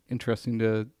 like, interesting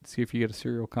to see if you get a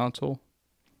serial console.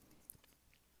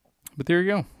 But there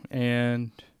you go.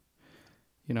 And,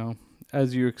 you know,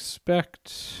 as you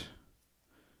expect,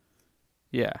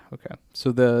 yeah, okay.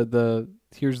 So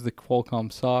here's the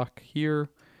Qualcomm sock here,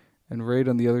 and right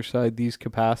on the other side, these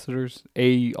capacitors,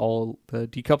 all the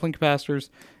decoupling capacitors,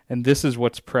 and this is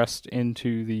what's pressed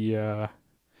into the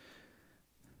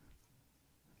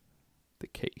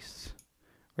case,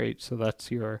 right? So that's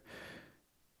your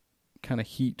kind of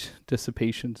heat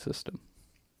dissipation system.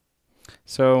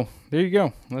 So there you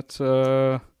go. That's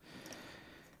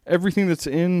everything that's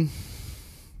in,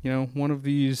 you know, one of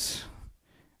these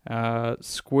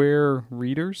square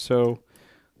readers. So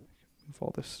move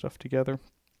all this stuff together.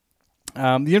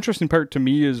 The interesting part to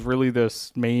me is really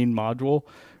this main module,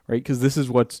 right? Because this is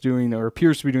what's doing, or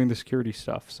appears to be doing, the security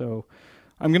stuff. So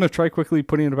I'm going to try quickly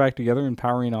putting it back together and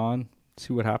powering on,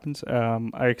 see what happens.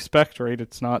 I expect, right,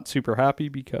 it's not super happy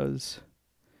because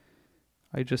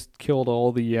I just killed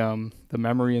all the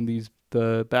memory and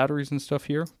the batteries and stuff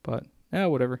here, but yeah,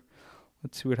 whatever.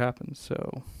 Let's see what happens.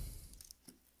 So,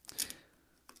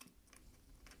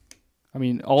 I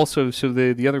mean, also, so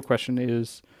the other question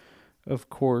is, of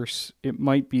course, it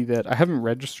might be that I haven't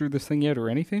registered this thing yet or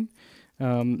anything.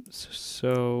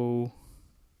 So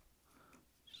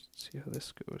let's see how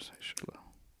this goes. I should.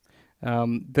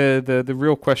 The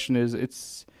real question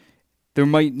is, there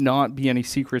might not be any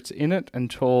secrets in it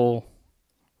until,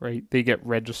 right, they get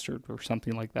registered or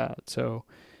something like that. So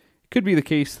it could be the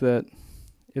case that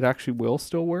it actually will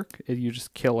still work. You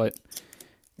just kill it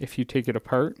if you take it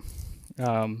apart,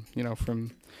 you know,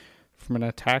 from an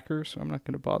attacker. So I'm not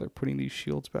going to bother putting these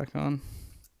shields back on.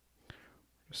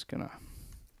 I'm just going to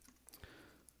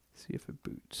see if it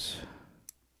boots,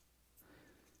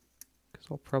 because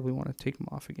I'll probably want to take them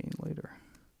off again later.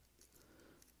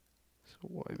 So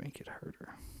why make it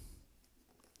harder?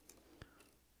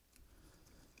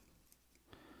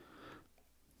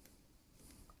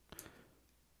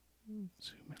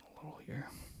 Zoom in a little here.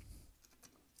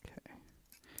 Okay.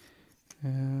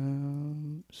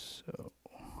 So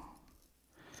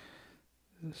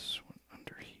this one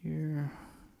under here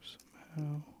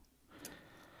somehow.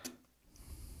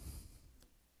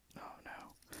 Oh no.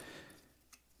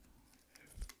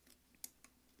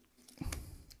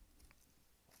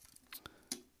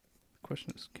 The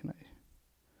question is, can I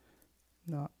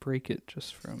not break it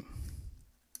just from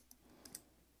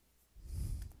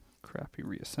crappy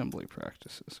reassembly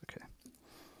practices? Okay.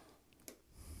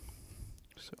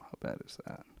 So how bad is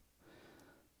that?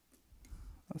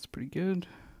 That's pretty good.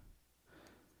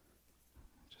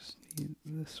 Just need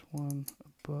this one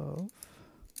above.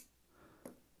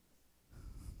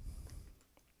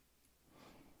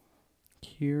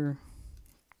 Here.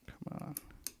 Come on.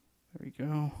 There we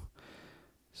go.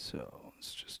 So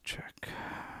let's just check.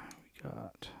 We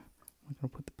got, I'm not going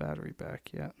to put the battery back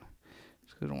yet,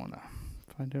 just because I don't want to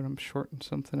find out I'm shorting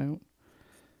something out.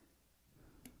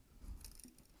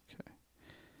 Okay.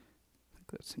 I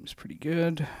think that seems pretty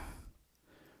good.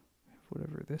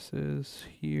 Whatever this is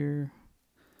here,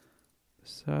 the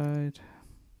side.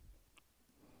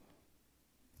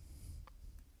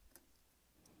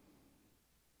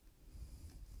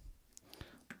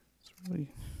 It's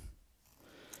really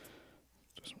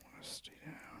doesn't want to stay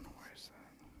down. Why is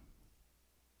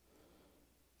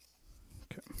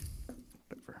that? Okay,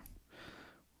 whatever.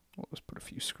 We'll just put a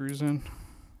few screws in.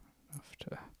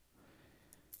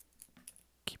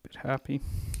 happy.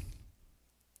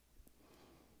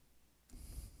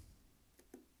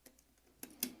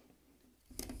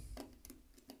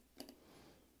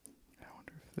 I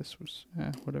wonder if this was,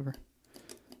 whatever.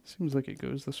 Seems like it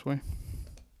goes this way.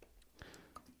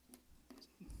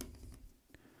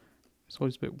 It's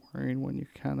always a bit worrying when you're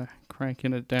kind of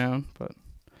cranking it down, but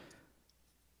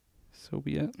so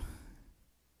be it.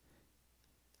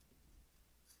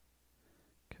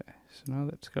 Okay, so now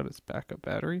that's got its backup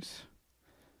batteries,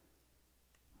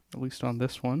 at least on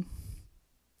this one.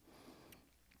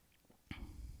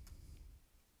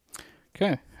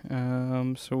 Okay,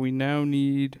 so we now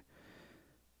need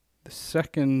the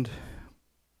second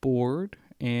board,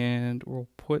 and we'll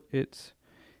put its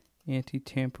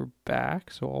anti-tamper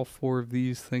back, so all 4 of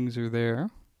these things are there.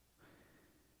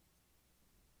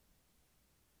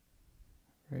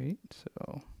 Right,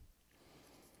 so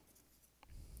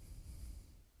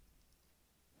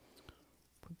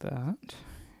put that,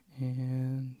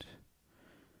 and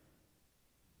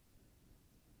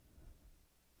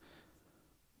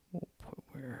we'll put,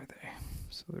 where are they?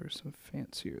 So there's some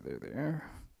fancier, they're there.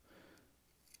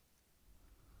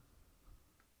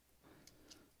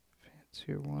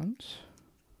 Fancier ones.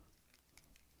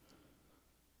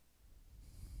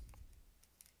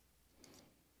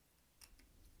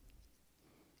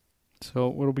 So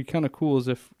what'll be kind of cool is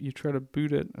if you try to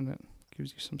boot it and it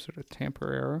gives you some sort of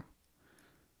tamper error.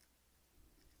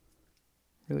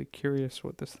 Really curious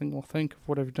what this thing will think of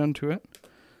what I've done to it.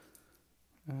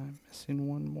 I'm missing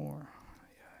one more.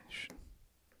 Yeah, I should.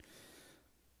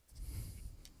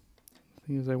 The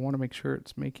thing is, I want to make sure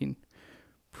it's making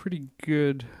pretty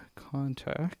good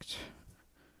contact.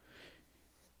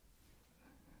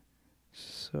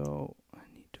 So I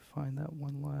need to find that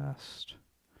one last.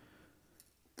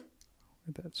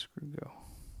 Where'd that screw go?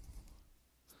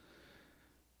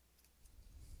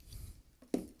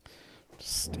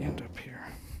 Just stand up here.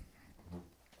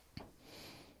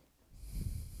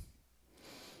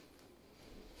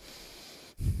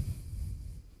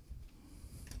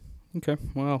 Okay,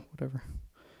 well, whatever.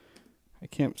 I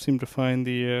can't seem to find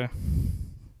the,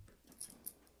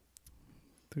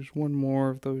 there's one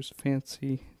more of those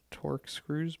fancy torque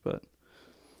screws, but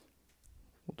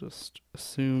we'll just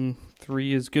assume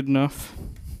 3 is good enough.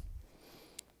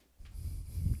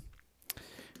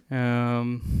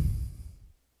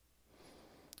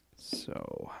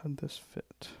 So how'd this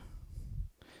fit?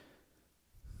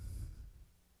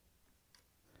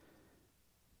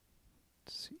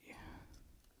 Let's see.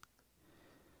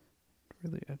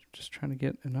 Really, I'm just trying to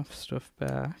get enough stuff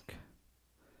back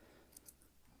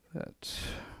that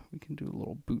we can do a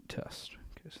little boot test.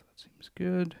 Okay, so that seems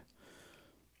good.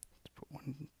 Let's put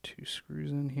 1, 2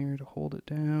 screws in here to hold it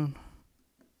down.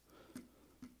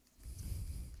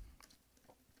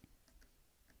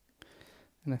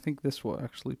 And I think this will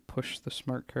actually push the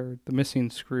smart card, the missing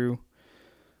screw,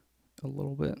 a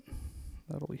little bit.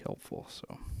 That'll be helpful,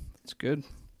 so that's good.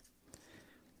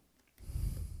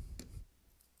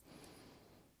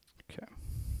 Okay,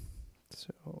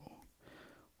 so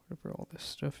whatever all this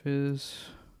stuff is,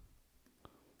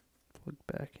 plug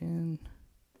back in.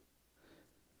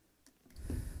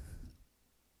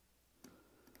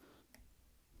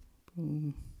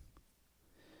 Boom.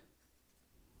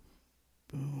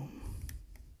 Boom.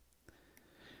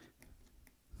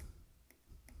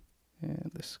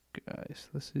 And this, guys,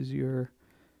 this is your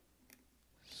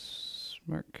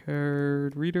smart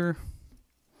card reader.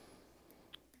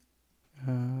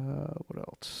 What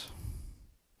else?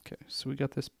 Okay, so we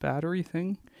got this battery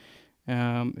thing.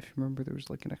 If you remember, there was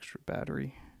like an extra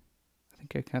battery. I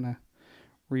think I kind of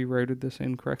rerouted this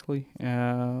incorrectly.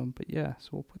 But yeah, so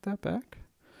we'll put that back.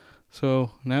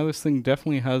 So now this thing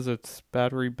definitely has its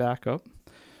battery back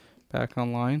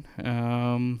online.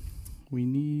 We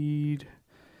need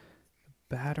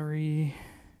the battery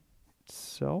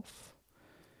itself.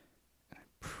 I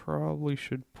probably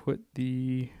should put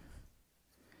the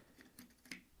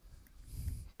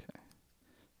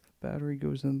battery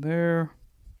goes in there.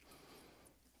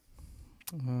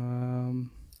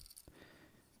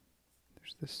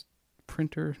 There's this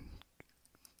printer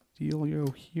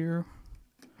dealio here.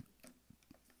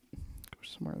 Go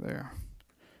somewhere there.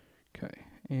 Okay,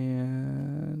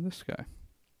 and this guy.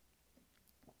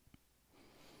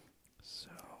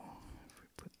 So if we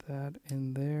put that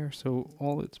in there, so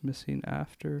all it's missing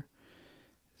after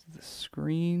is the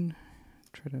screen.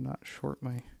 Try to not short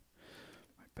my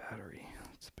battery.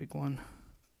 It's a big one.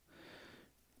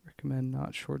 Recommend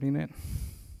not shorting it.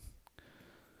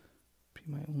 Be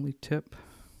my only tip.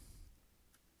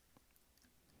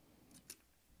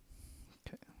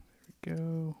 Okay, there we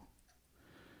go.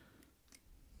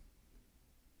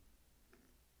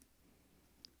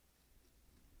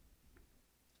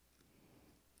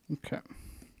 Okay.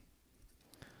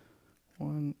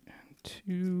 1 and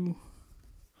 2.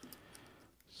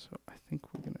 So I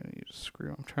think we're going to need a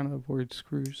screw. I'm trying to avoid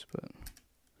screws, but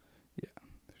yeah,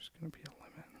 there's going to be a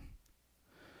limit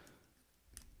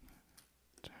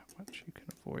to how much you can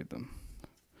avoid them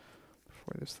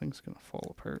before this thing's going to fall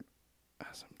apart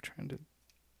as I'm trying to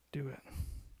do it.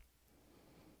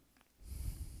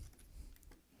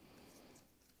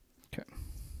 Okay.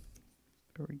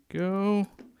 There we go.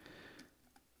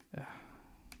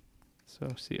 So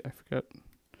see, I forgot.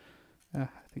 I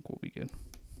think we'll be good.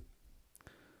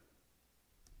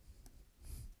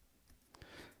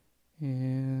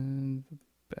 And the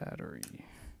battery.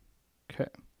 Okay.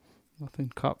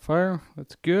 Nothing caught fire.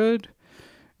 That's good.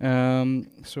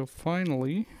 So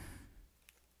finally,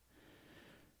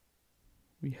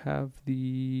 we have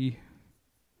the,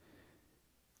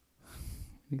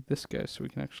 need this guy so we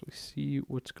can actually see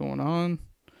what's going on.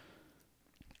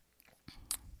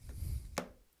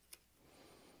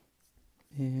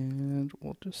 And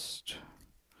we'll just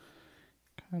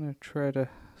kind of try to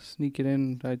sneak it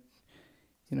in.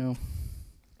 You know,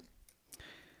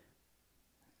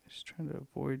 just trying to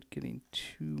avoid getting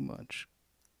too much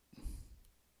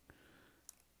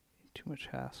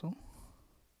hassle.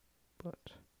 But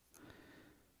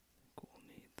we'll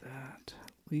need that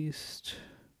at least.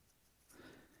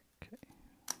 Okay,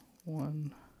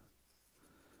 1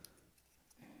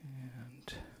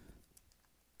 and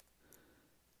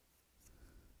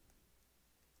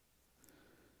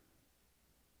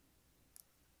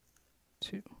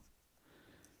 2.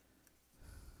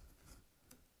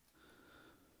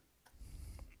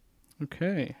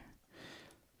 Okay,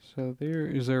 so there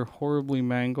is our horribly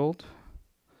mangled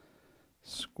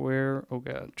square, oh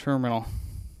god, terminal.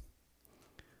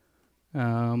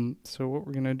 So what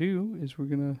we're gonna do is we're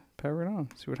gonna power it on,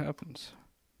 see what happens.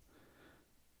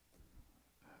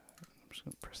 I'm just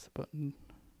gonna press the button.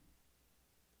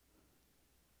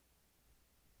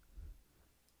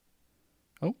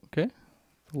 Oh, okay.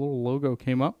 The little logo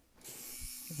came up.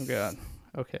 Oh god.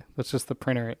 Okay, that's just the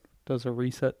printer. It does a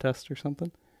reset test or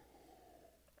something.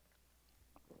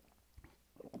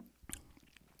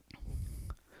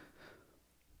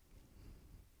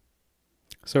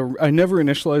 So I never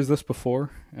initialized this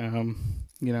before. You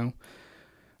know,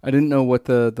 I didn't know what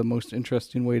the most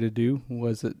interesting way to do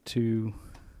was it to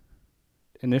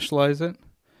initialize it,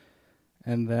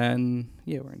 and then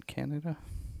yeah, we're in Canada.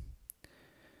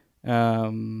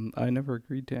 I never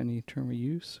agreed to any term of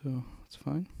use, so it's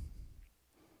fine.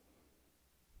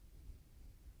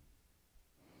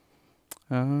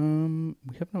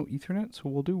 We have no Ethernet, so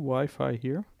we'll do Wi-Fi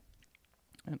here,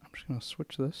 and I'm just gonna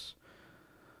switch this.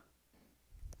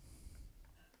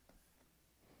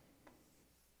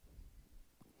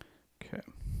 Okay,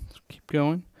 let's keep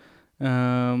going.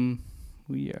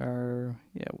 We are,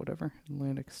 yeah, whatever,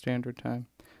 Atlantic Standard Time.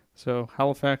 So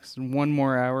Halifax, 1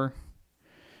 more hour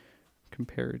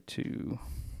compared to,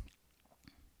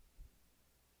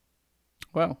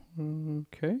 wow,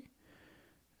 okay.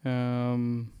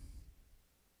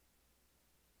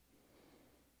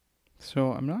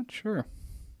 So I'm not sure,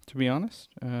 to be honest.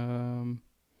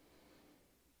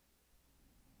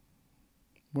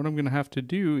 What I'm going to have to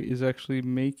do is actually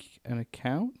make an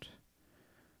account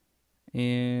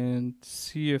and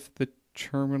see if the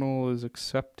terminal is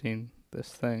accepting this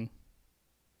thing.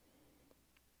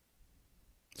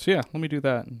 So yeah, let me do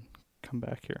that and come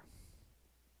back here.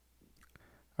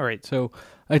 All right, so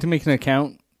I had to make an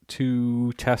account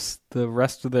to test the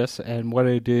rest of this, and what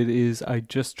I did is I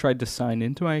just tried to sign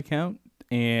into my account,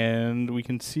 and we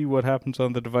can see what happens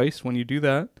on the device when you do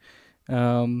that.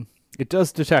 It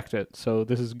does detect it, so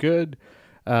this is good.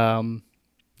 You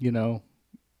know,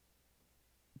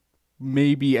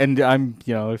 maybe, and I'm,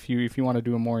 you know, if you want to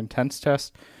do a more intense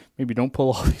test, maybe don't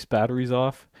pull all these batteries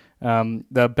off.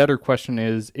 The better question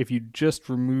is, if you just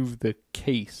remove the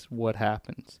case, what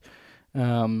happens?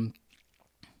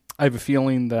 I have a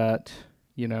feeling that,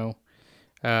 you know,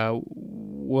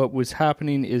 what was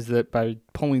happening is that by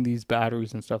pulling these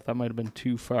batteries and stuff, that might have been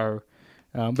too far.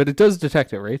 But it does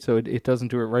detect it, right? So it doesn't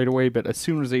do it right away, but as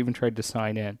soon as I even tried to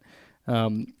sign in.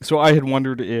 So I had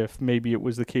wondered if maybe it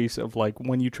was the case of like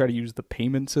when you try to use the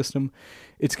payment system,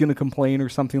 it's going to complain or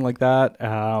something like that.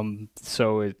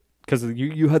 So it, because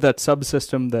you had that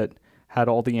subsystem that had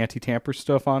all the anti-tamper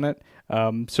stuff on it.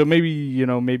 So maybe, you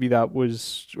know, maybe that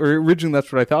was, or originally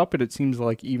that's what I thought, but it seems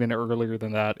like even earlier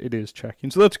than that, it is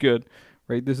checking. So that's good,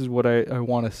 right? This is what I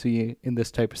want to see in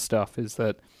this type of stuff, is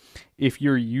that if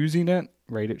you're using it,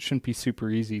 right, it shouldn't be super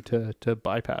easy to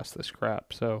bypass this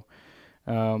crap. So,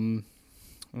 and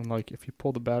like if you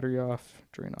pull the battery off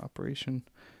during operation,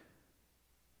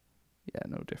 yeah,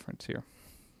 no difference here.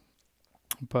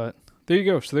 But there you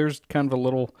go. So there's kind of a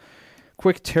little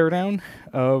quick teardown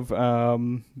of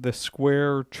the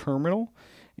Square terminal,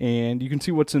 and you can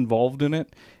see what's involved in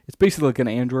it. It's basically like an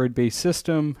Android-based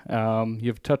system. You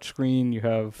have a touchscreen, you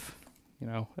have, you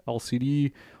know,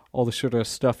 LCD, all the sort of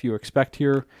stuff you expect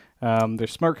here.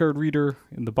 There's smart card reader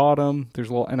in the bottom. There's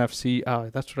a little NFC.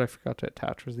 That's what I forgot to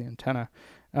attach, was the antenna.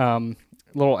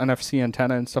 Little NFC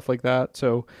antenna and stuff like that.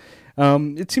 So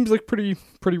it seems like pretty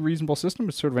reasonable system.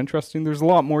 It's sort of interesting. There's a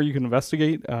lot more you can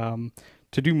investigate.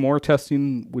 To do more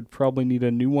testing would probably need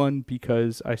a new one,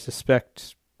 because I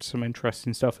suspect some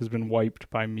interesting stuff has been wiped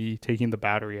by me taking the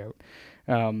battery out.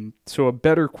 So a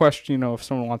better question, you know, if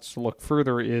someone wants to look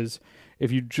further, is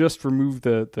if you just remove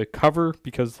the cover,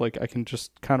 because like I can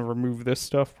just kind of remove this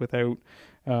stuff without,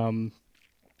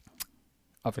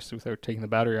 obviously without taking the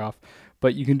battery off,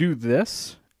 but you can do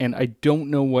this, and I don't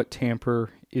know what tamper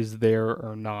is there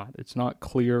or not. It's not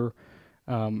clear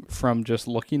from just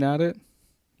looking at it,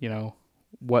 you know,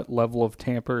 what level of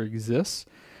tamper exists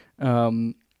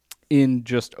in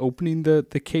just opening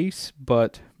the case,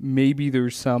 but maybe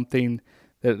there's something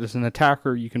that as an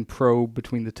attacker you can probe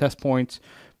between the test points,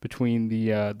 between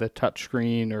the touch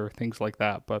screen or things like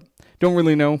that. But don't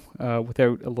really know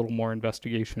without a little more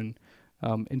investigation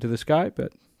into this guy,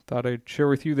 but thought I'd share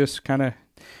with you this kind of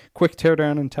quick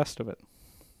teardown and test of it.